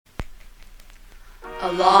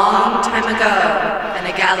A long time ago, in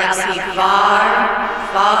a galaxy far,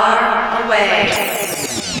 far away.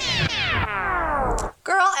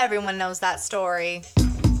 Girl, everyone knows that story.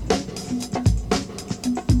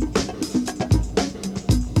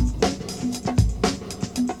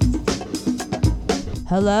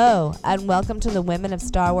 Hello, and welcome to the Women of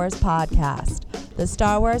Star Wars podcast, the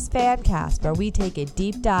Star Wars fan cast where we take a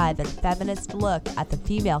deep dive and feminist look at the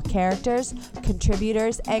female characters,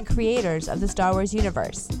 contributors, and creators of the Star Wars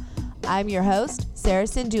universe. I'm your host, Sarah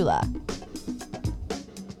Sindula.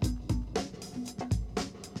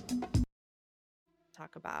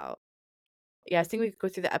 Talk about, I think we could go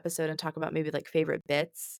through the episode and talk about maybe like favorite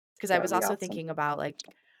bits, because I was also thinking about like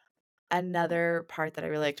another part that I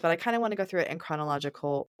really liked, but I kind of want to go through it in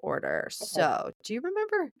chronological order. Okay. So, do you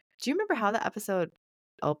remember how the episode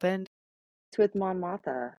opened? It's with Mon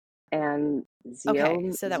Mothma and Zio.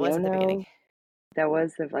 Okay, so that was at the beginning. That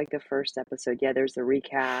was the first episode. Yeah, there's the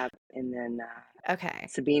recap, and then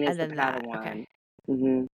Sabine is the Padawan.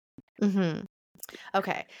 Okay.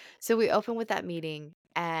 Okay, so we open with that meeting,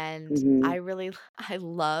 and I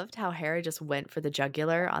loved how Hera just went for the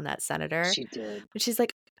jugular on that senator. She did. But she's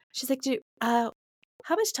like, how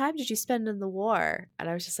much time did you spend in the war? And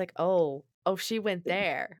I was just like, oh, she went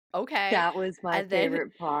there. Okay. That was my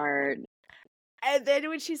favorite part. And then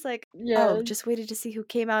when she's like, oh, just waited to see who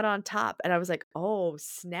came out on top. And I was like, oh,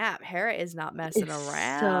 snap. Hera is not messing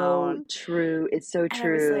around. So true. It's so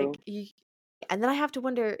true. And I was like, and then I have to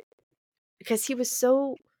wonder, because he was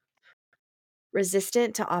so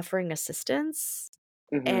resistant to offering assistance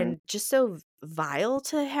and just so vile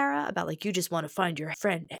to Hera about like, you just want to find your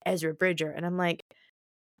friend Ezra Bridger. And I'm like,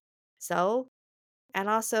 so? And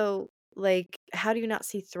also, like, how do you not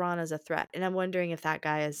see Thrawn as a threat? And I'm wondering if that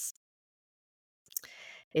guy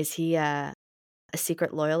is he a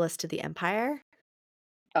secret loyalist to the Empire?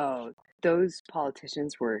 Oh, those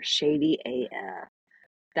politicians were shady AF.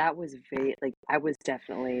 That was very, I was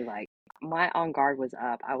definitely, my on guard was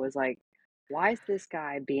up. I was like, why is this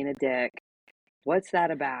guy being a dick? What's that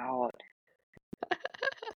about?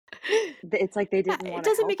 It's like they didn't want to.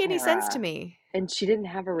 It doesn't make any sense to me. And she didn't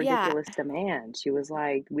have a ridiculous demand. She was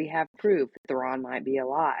like, we have proof Thrawn might be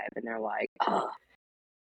alive. And they're like, oh,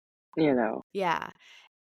 Yeah.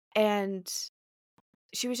 And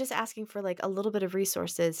she was just asking for like a little bit of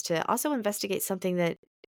resources to also investigate something that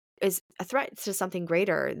is a threat to something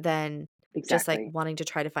greater than just like wanting to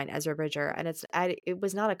try to find Ezra Bridger. And it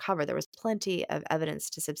was not a cover. There was plenty of evidence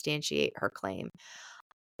to substantiate her claim.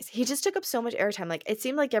 He just took up so much airtime. Like, it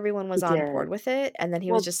seemed like everyone was on board with it. And then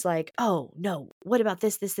he was just like, oh, no, what about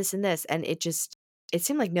this, and this? And it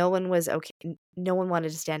seemed like no one was okay. No one wanted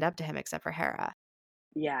to stand up to him except for Hera.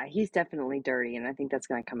 Yeah, he's definitely dirty. And I think that's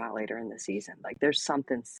going to come out later in the season. Like, there's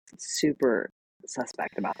something super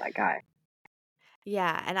suspect about that guy.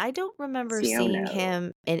 Yeah. And I don't remember seeing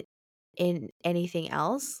him in anything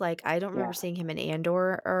else. Like, I don't remember seeing him in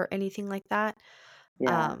Andor or anything like that.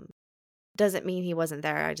 Yeah. Doesn't mean he wasn't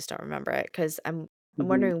there. I just don't remember it, because I'm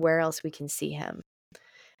wondering where else we can see him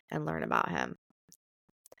and learn about him.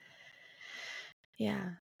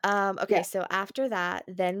 Yeah. Okay, so after that,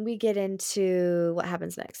 then we get into what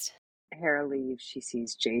happens next. Hera leaves. She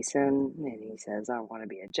sees Jason, and he says, I want to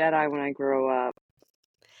be a Jedi when I grow up.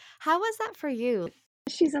 How was that for you?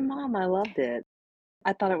 She's a mom. I loved it.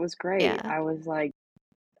 I thought it was great. Yeah. I was like,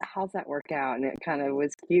 how's that work out? And it kind of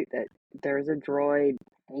was cute that there's a droid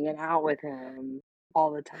hanging out with him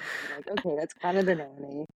all the time. Like, okay, that's kind of the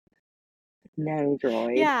nanny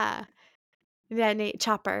droid. Yeah. Nanny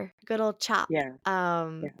Chopper. Good old Chop. Yeah.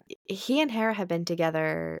 He and Hera have been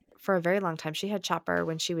together for a very long time. She had Chopper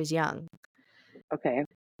when she was young. Okay.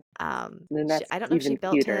 I don't know if she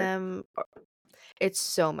built him. It's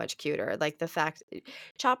so much cuter. Like, the fact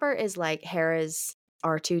Chopper is like Hera's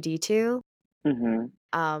R2-D2.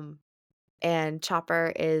 And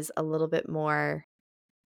Chopper is a little bit more,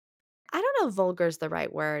 I don't know if vulgar is the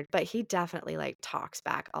right word, but he definitely like talks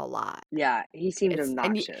back a lot. Yeah, he seemed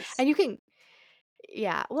obnoxious. And you can,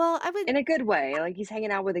 well, I would, in a good way. Like, he's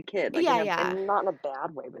hanging out with a kid. Like, and not in a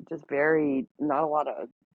bad way, but just not a lot of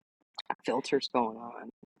filters going on.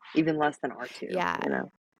 Even less than R2. Yeah.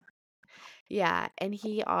 Yeah, and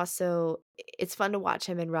he also, it's fun to watch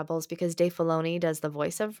him in Rebels because Dave Filoni does the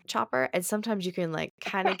voice of Chopper, and sometimes you can like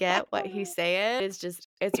kind of get what he's saying.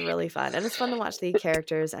 It's really fun, and it's fun to watch the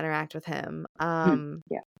characters interact with him.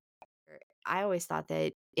 Yeah. I always thought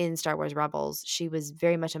that in Star Wars Rebels, she was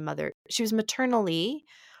very much a mother. She was maternally,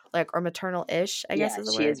 or maternal-ish, I guess is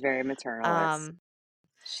the word. Yeah, she is very maternal.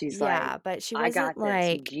 She's like, Yeah, but she I wasn't got this.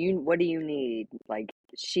 like What do you need? Like,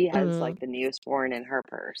 she has mm, like the Neosporin in her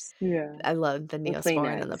purse. Yeah. I love the And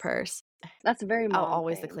Neosporin in the Kleenex. purse. That's a very Oh, mom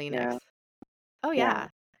always the thing. Kleenex. Yeah. Oh, Yeah.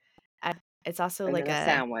 yeah. It's also And like then a a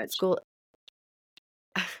sandwich. school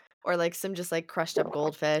or like some just like crushed up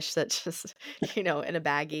goldfish that just, in a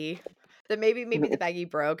baggie. That maybe the baggie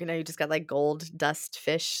broke and now you just got like gold dust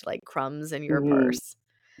fish like crumbs in your Hmm. purse.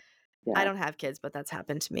 I Yeah. don't have kids, but that's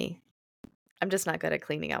happened to me. I'm just not good at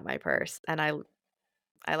cleaning out my purse, and I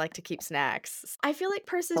like to keep snacks. I feel like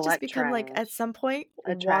purses just Collect become like at trash. some point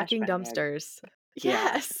A trash walking bag. dumpsters. Yeah.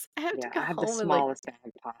 Yes, I have to Yeah. go I have the home and like smallest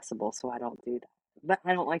bag possible, so I don't do that. But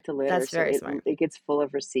I don't like to litter, that's so very it smart. it gets full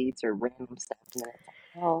of receipts or random stuff, and then it's like,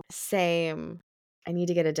 well, Same. I need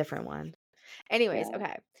to get a different one. Anyways, yeah.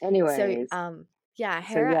 okay. So, Anyways, yeah, so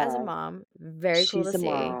Hera as a yeah, mom, very cool to she's a see.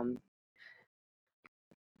 mom.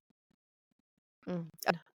 Mm,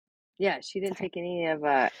 Yeah, she didn't sorry. take any of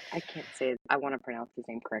I can't say I want to pronounce his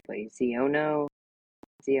name correctly. Ziono.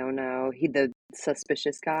 He the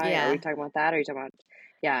suspicious guy. Are we Yeah, talking about that? Or are you talking about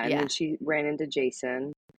yeah, and then yeah, she ran into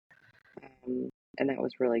Jason. And that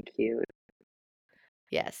was really cute.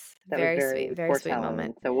 yes. That was Very, very very sweet foretelling.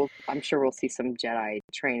 moment. So I'm sure we'll see some Jedi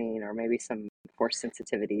training or maybe some force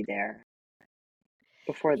sensitivity there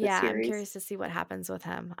before the Yeah, I'm series. curious to see what happens with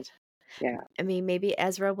him. Yeah. I mean, maybe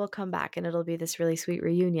Ezra will come back and it'll be this really sweet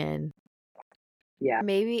reunion. Yeah.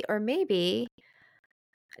 Maybe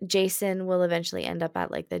Jason will eventually end up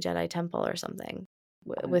at like the Jedi Temple or something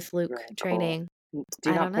with That'd be Luke really cool. training. Do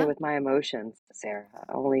I don't not play know. with my emotions, Sarah.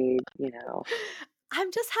 Only,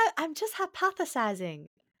 I'm just hypothesizing.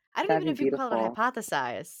 I don't that'd even know be if you can call it a beautiful.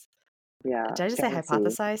 hypothesize. Yeah, Did I just say fantasy.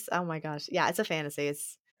 hypothesize? Oh my gosh. Yeah, it's a fantasy.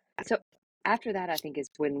 It's So after that, I think is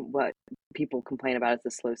when what people complain about is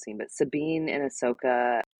the slow scene. But Sabine and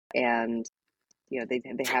Ahsoka, and they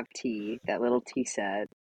have tea, that little tea set,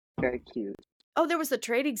 very cute. oh, there was the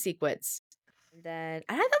training sequence. And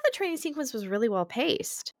I thought the training sequence was really well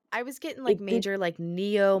paced. I was getting like It did, major like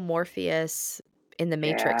Neo Morpheus in the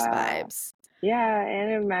Matrix yeah, vibes. yeah,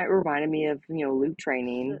 and reminded me of Luke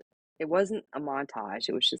training. It wasn't a montage;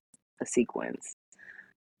 it was just a sequence.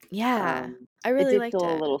 Yeah, I It really did liked feel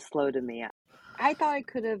a it. little slow to me. I thought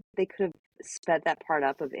they could have sped that part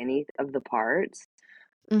up of any of the parts,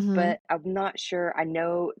 Mm-hmm. but I'm not sure. I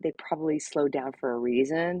know they probably slowed down for a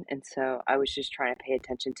reason, and so I was just trying to pay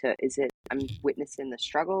attention to, is it I'm witnessing the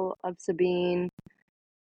struggle of Sabine.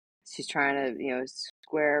 She's trying to,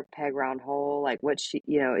 square peg round hole. Like what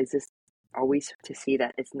is this, are we to see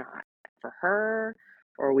that it's not for her,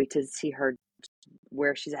 or are we to see her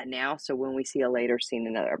where she's at now? So when we see a later scene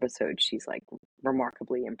in another episode, she's like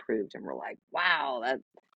remarkably improved, and we're like, wow, that,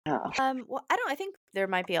 Well, I don't. I think there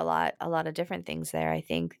might be a lot of different things there. I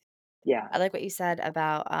think yeah, I like what you said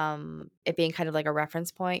about it being kind of like a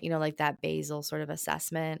reference point. Like that basal sort of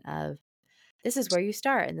assessment of this is where you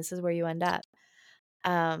start and this is where you end up.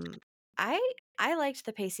 Um, I I liked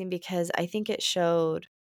the pacing because I think it showed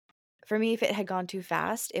for me if it had gone too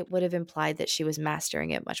fast, it would have implied that she was mastering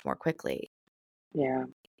it much more quickly. yeah,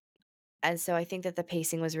 And so I think that the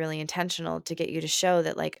pacing was really intentional to get you to show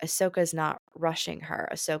that like Ahsoka's not rushing her.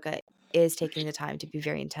 Ahsoka is taking the time to be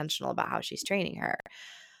very intentional about how she's training her.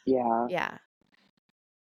 yeah. Yeah.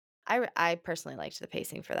 I personally liked the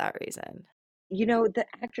pacing for that reason. The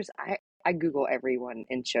actress, I Google everyone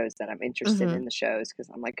in shows that I'm interested Mhm. in the shows, because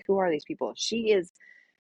I'm like, who are these people?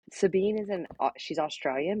 Sabine is she's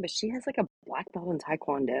Australian, but she has like a black belt in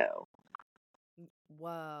Taekwondo.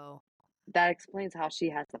 Whoa. That explains how she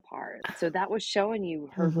has the part. So that was showing you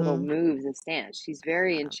her little Mhm. moves and stance. She's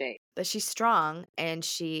very in Yeah. shape. But she's strong and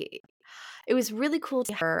it was really cool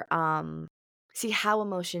to see her see how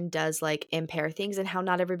emotion does like impair things and how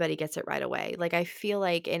not everybody gets it right away. Like I feel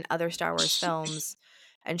like in other Star Wars films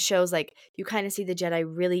and shows like you kind of see the Jedi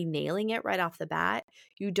really nailing it right off the bat.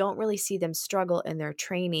 You don't really see them struggle in their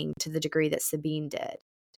training to the degree that Sabine did.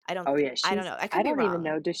 Oh yeah, I don't know. I I could be don't even wrong.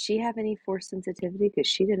 know. Does she have any force sensitivity? Because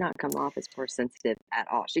she did not come off as force sensitive at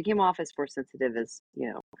all. She came off as force sensitive as,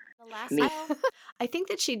 The last me. I think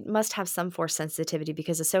that she must have some force sensitivity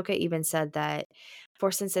because Ahsoka even said that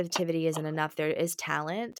force sensitivity isn't enough. There is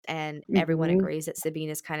talent, and everyone Hmm. agrees that Sabine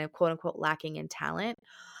is kind of quote unquote lacking in talent.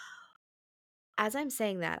 As I'm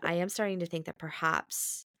saying that, I am starting to think that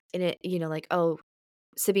perhaps in it, like, oh,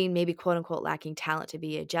 Sabine may be quote unquote lacking talent to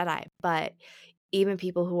be a Jedi, but even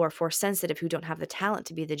people who are force sensitive who don't have the talent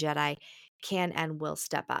to be the Jedi can and will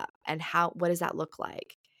step up. And what does that look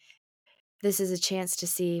like? This is a chance to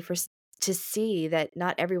see that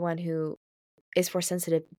not everyone who is force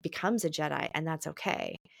sensitive becomes a Jedi, and that's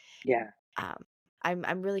okay. Yeah. Um,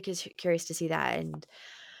 I'm really curious to see that, and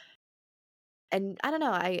And I don't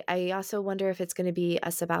know, I also wonder if it's gonna be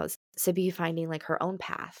about Sabine finding, like, her own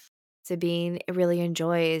path. Sabine really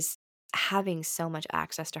enjoys having so much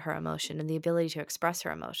access to her emotion and the ability to express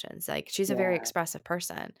her emotions, like, she's a very Yeah, expressive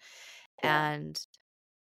person, yeah. and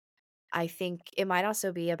I think it might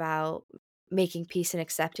also be about making peace and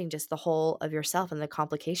accepting just the whole of yourself and the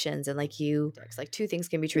complications and, like, like, 2 things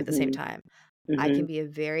can be true at the same Mhm, time. I can mhm, be a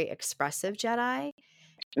very expressive Jedi,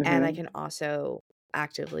 and I mhm, can also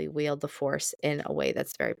actively wield the Force in a way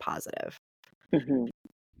that's very positive. mhm.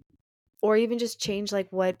 Or even just change,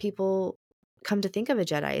 like, what people come to think of a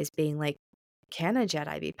Jedi as being, like, can a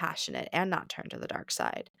Jedi be passionate and not turn to the dark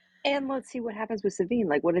side? And let's see what happens with Sabine.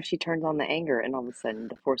 Like, what if she turns on the anger and all of a sudden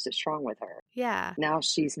the force is strong with her? Yeah. Now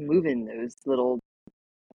she's moving those little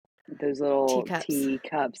Teacups. tea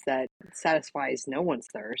cups that satisfies no one's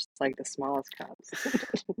thirst, like the smallest cups.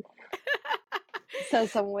 So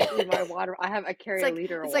someone need my water. I It's carry a like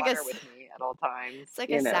liter of it's like a water s with me at all times, it's like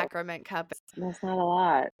a you know. sacrament cup. That's not a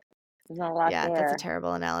lot. There's not a lot Yeah, that's a there.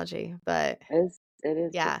 terrible analogy, but It is,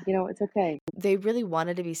 but yeah. it's okay. They really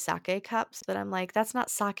wanted to be sake cups, but I'm like, that's not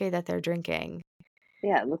sake that they're drinking.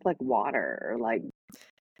 Yeah, it looked like water or like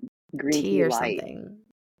green Tea tea or light, something.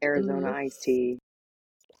 Arizona Ooh. iced tea.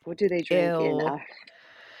 What do they drink in Ew.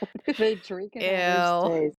 what do they drink in Irish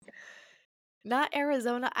Ew. states? Not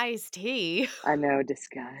Arizona iced tea. I know,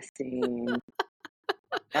 disgusting.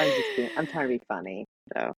 I'm just being I'm trying to be funny,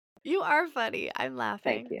 so You are funny. I'm thank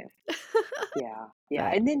laughing. you. Yeah, yeah,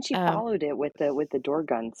 But, and then she followed it with the door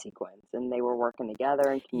gun sequence, and they were working together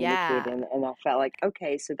and yeah. communicating, and I felt like,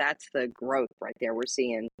 okay, so that's the growth right there. We're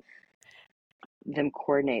seeing them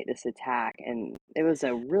coordinate this attack, and it was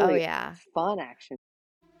a Oh, really yeah. fun action.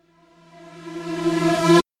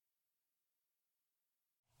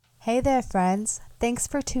 Hey there, friends. Thanks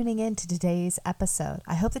for tuning in to today's episode.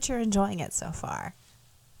 I hope that you're enjoying it so far.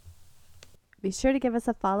 Be sure to give us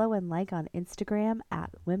a follow and like on Instagram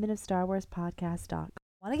at womenofstarwarspodcast.com.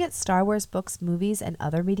 Want to get Star Wars books, movies, and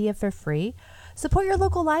other media for free? Support your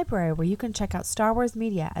local library where you can check out Star Wars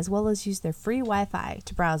media as well as use their free Wi-Fi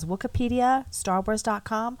to browse Wikipedia,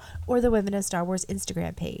 StarWars.com, or the Women of Star Wars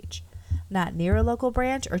Instagram page. Not near a local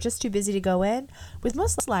branch or just too busy to go in? With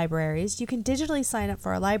most libraries, you can digitally sign up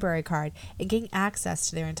for a library card and gain access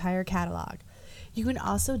to their entire catalog. You can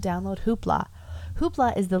also download Hoopla.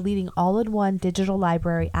 Hoopla is the leading all-in-one digital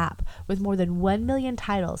library app with more than 1 million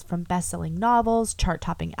titles from best-selling novels,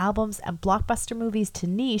 chart-topping albums, and blockbuster movies to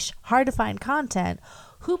niche, hard-to-find content.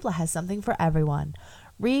 Hoopla has something for everyone.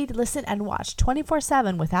 Read, listen, and watch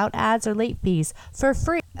 24/7 without ads or late fees for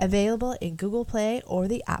free. Available in Google Play or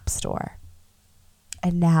the App Store.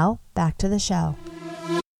 And now, back to the show.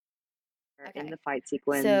 In the Okay. fight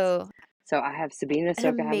sequence. So, So I have Sabine and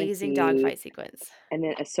an Ahsoka having amazing tea, dogfight sequence. and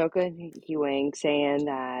then Ahsoka and Hewing saying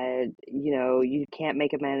that, you can't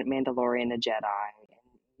make a Mandalorian a Jedi,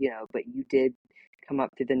 and, but you did come up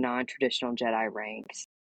through the non-traditional Jedi ranks,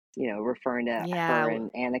 referring to Yeah. her and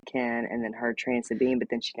Anakin, and then her training Sabine, but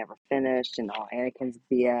then she never finished, and all Anakin's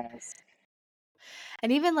BS.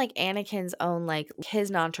 And even, like, Anakin's own, like, his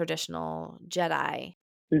non-traditional Jedi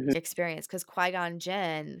Mhm. experience, because Qui-Gon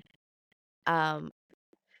Jinn, um,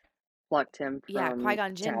 Plucked him yeah, from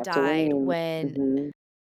Qui-Gon Jinn Tatooine.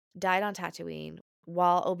 died on Tatooine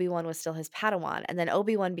while Obi-Wan was still his Padawan, and then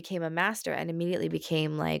Obi-Wan became a master and immediately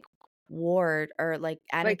became, like, ward or, like,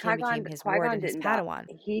 Wait, Anakin became his ward Qui-Gon and his didn't die.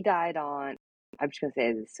 Padawan. He died on. I'm just gonna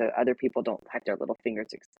say this so other people don't have their little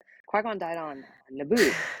fingers. Qui-Gon died on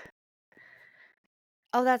Naboo.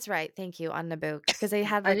 Oh, that's right, thank you, on Naboo, because they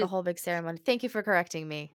had, I like, a did. whole big ceremony. Thank you for correcting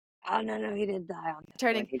me. Oh no, he didn't die on Tatooine.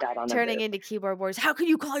 Turning He died on Naboo. turning into keyboard warriors. How can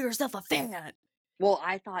you call yourself a fan? Well,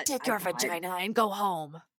 I thought Take I your thought vagina and go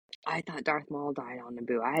home. I thought Darth Maul died on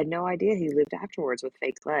Naboo. I had no idea he lived afterwards with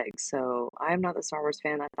fake legs. So I'm not the Star Wars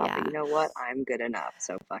fan I thought, but you Yeah. know what? I'm good enough.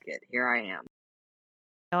 So fuck it. Here I am.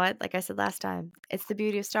 You know what? Like I said last time, it's the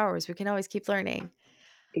beauty of Star Wars. We can always keep learning.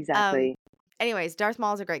 Exactly. Anyways, Darth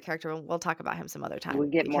Maul is a great character, and we'll talk about him some other We'll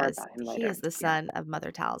time get more because about him he later. is the Yeah. son of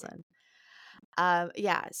Mother Talzin.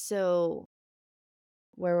 Yeah, so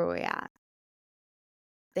where were we at?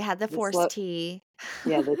 They had the The Force slow. tea.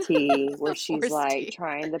 Yeah, the tea where The she's Force like tea.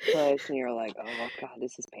 trying to push, and you're like, oh god,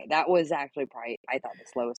 this is pain. That was actually probably, I thought, the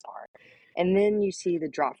slowest part. And then you see the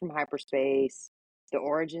drop from hyperspace, the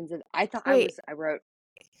origins of. Wait, I wrote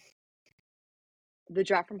the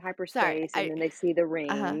drop from sorry. hyperspace, and then they see the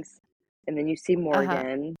Uh-huh. rings, and then you see Uh-huh.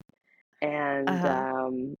 Morgan, and Uh-huh.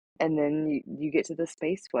 then you get to the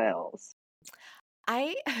space whales.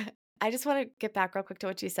 I I just want to get back real quick to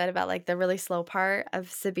what you said about, like, the really slow part of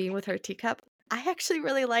Sabine with her teacup. I actually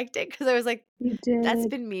really liked it because I was like, You that's did.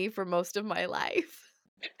 been me for most of my life.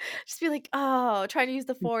 Just be like, oh, trying to use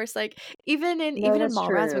the Force. Like, even in No, that's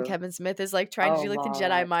Mallrats, when true. Kevin Smith is like trying to Oh, do like the Jedi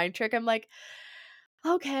Mallrats. mind trick, I'm like,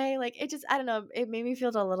 okay, like it just, I don't know, it made me feel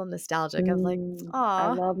a little nostalgic of like, I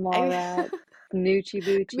aw. love Mallrats.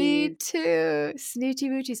 Snoochie Me Boochies. too. Snoochie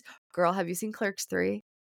Boochies. Girl, have you seen Clerks 3?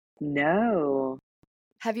 No.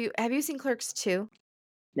 Have you seen Clerks 2?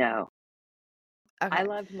 No. Okay. I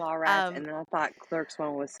loved Mallrats, and then I thought Clerks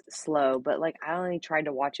 1 was slow, but like I only tried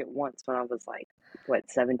to watch it once when I was like,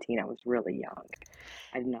 17? I was really young.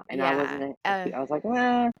 I did not, and I wasn't. I was like,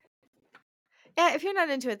 yeah, if you're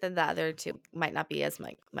not into it, then the other two might not be as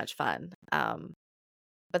much fun.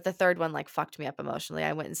 But the third one like fucked me up emotionally.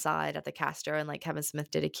 I went and saw it at the Castro, and like Kevin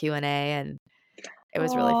Smith did a Q&A, and it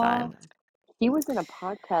was really fun. He was in a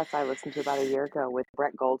podcast I listened to about a year ago with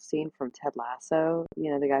Brett Goldstein from Ted Lasso.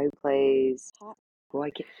 You know, the guy who plays. Boy,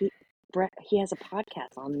 he has a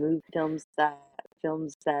podcast on films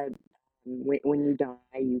that when you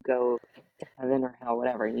die you go to heaven or hell,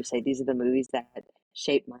 whatever, and you say these are the movies that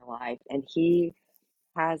shaped my life, and he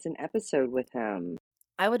has an episode with him.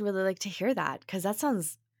 I would really like to hear that because that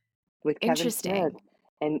sounds with Kevin interesting. Smith.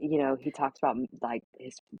 And he talks about like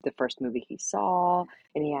the first movie he saw,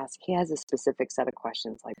 and he has a specific set of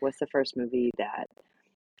questions like, what's the first movie that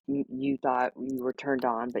you thought you were turned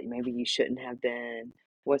on, but maybe you shouldn't have been?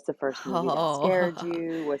 What's the first movie that scared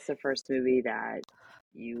you? What's the first movie that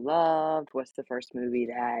you loved? What's the first movie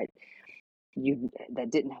that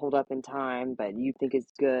didn't hold up in time, but you think is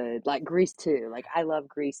good? Like Grease 2. Like I love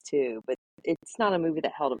Grease 2, but it's not a movie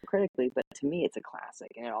that held up critically, but to me it's a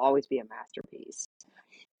classic, and it'll always be a masterpiece.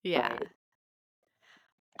 Yeah.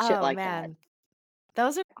 But shit like that.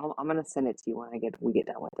 Those are. I'm gonna send it to you when we get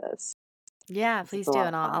done with this. Yeah, please do,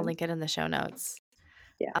 and I'll link it in the show notes.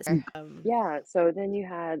 Yeah. Yeah. So then you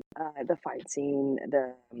had the fight scene,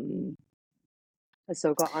 the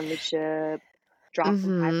Ahsoka on the ship, drop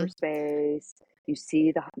from hyperspace. You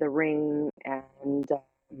see the ring, and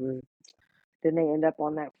then they end up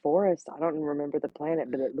on that forest. I don't remember the planet,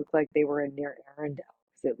 but it looked like they were near Arendelle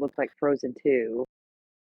because it looked like Frozen 2.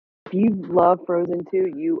 If you love Frozen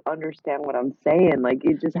 2, you understand what I'm saying. Like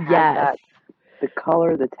it just has the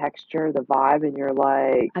color, the texture, the vibe, and you're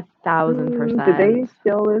like 1,000%. Did they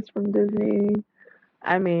steal this from Disney?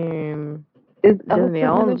 I mean, is Disney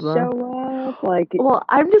owns gonna show up? Like, well,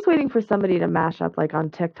 I'm just waiting for somebody to mash up like on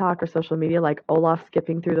TikTok or social media, like Olaf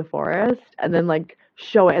skipping through the forest, and then like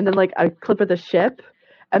show it, and then like a clip of the ship,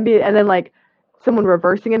 and then like someone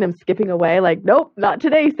reversing it and him skipping away. Like, nope, not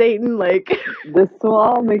today, Satan. Like, this will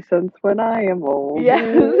all make sense when I am old.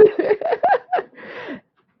 Yes.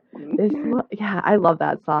 Yeah, I love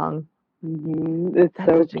that song. It's That's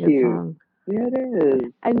so such a cute. good song. Yeah, it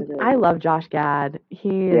is. And I love Josh Gad.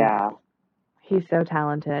 He's so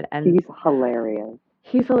talented, and he's hilarious.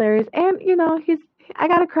 He's hilarious, and I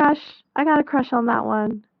got a crush on that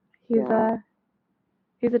one.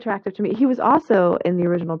 He's attractive to me. He was also in the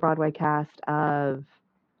original Broadway cast of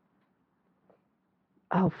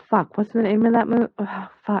what's the name of that movie? Oh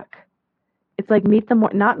fuck. It's like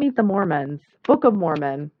not Meet the Mormons. Book of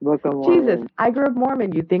Mormon. Jesus, I grew up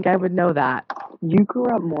Mormon. You'd think I would know that. You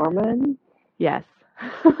grew up Mormon? Yes.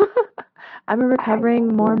 I'm a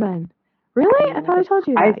recovering Mormon. Really? I thought I told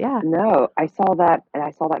you that. No, I saw that, and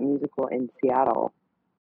I saw that musical in Seattle.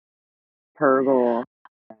 Purgle.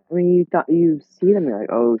 I mean, you see them, you're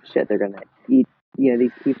like, oh shit, they're gonna eat.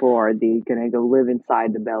 These people are gonna go live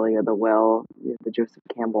inside the belly of the whale. The Joseph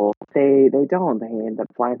Campbell. They don't. They end up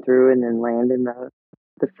flying through and then land in the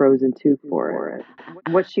Frozen 2 forest.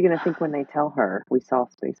 What's she gonna think when they tell her we saw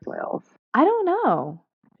space whales? I don't know.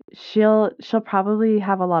 She'll probably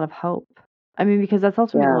have a lot of hope. I mean, because that's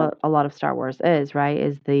ultimately what a lot of Star Wars is, right?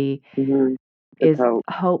 Is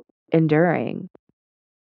hope enduring.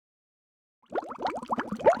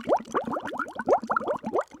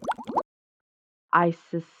 I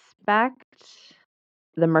suspect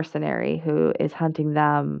the mercenary who is hunting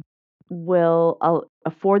them will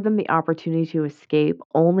afford them the opportunity to escape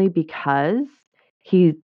only because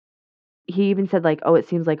he even said like, oh, it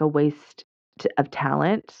seems like a waste of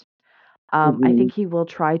talent. I think he will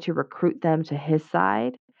try to recruit them to his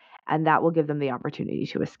side, and that will give them the opportunity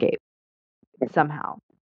to escape somehow.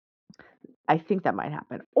 I think that might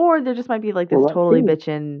happen. Or there just might be like this totally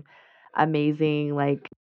bitchin' amazing like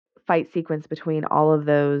fight sequence between all of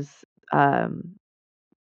those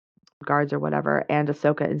guards or whatever and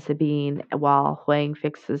Ahsoka and Sabine while Huang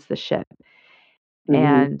fixes the ship.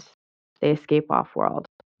 And they escape off-world.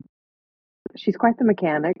 She's quite the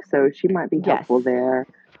mechanic, so she might be helpful there.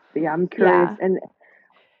 But yeah, I'm curious. And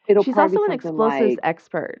she's also an explosives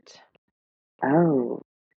expert. Oh.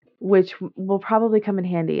 Which will probably come in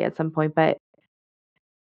handy at some point, but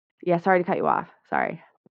Yeah, sorry to cut you off. Sorry.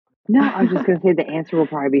 No, I was just going to say the answer will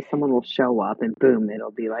probably be someone will show up and boom,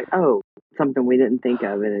 it'll be like, oh, something we didn't think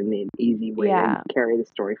of and an easy way to carry the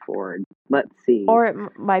story forward. Let's see. Or it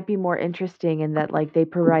might be more interesting in that, like, they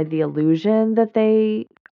provide the illusion that they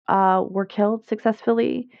were killed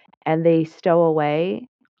successfully and they stow away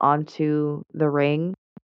onto the ring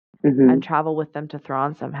and travel with them to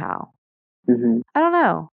Thrawn somehow. I don't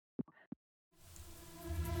know.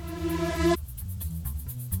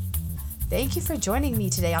 Thank you for joining me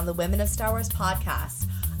today on the Women of Star Wars podcast.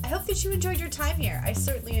 I hope that you enjoyed your time here. I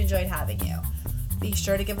certainly enjoyed having you. Be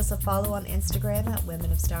sure to give us a follow on Instagram at Women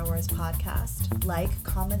of Star Wars Podcast. Like,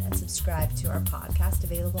 comment, and subscribe to our podcast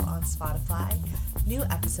available on Spotify. New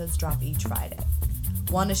episodes drop each Friday.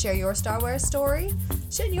 Want to share your Star Wars story?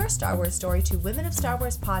 Send your Star Wars story to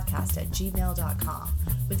womenofstarwarspodcast@gmail.com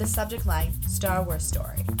with the subject line Star Wars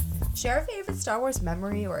Story. Share a favorite Star Wars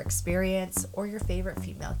memory or experience or your favorite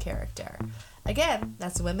female character. Again,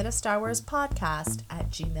 that's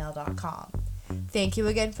womenofstarwarspodcast@gmail.com. Thank you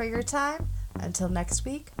again for your time. Until next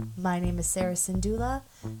week, my name is Sarah Sindula,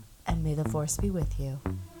 and may the Force be with you.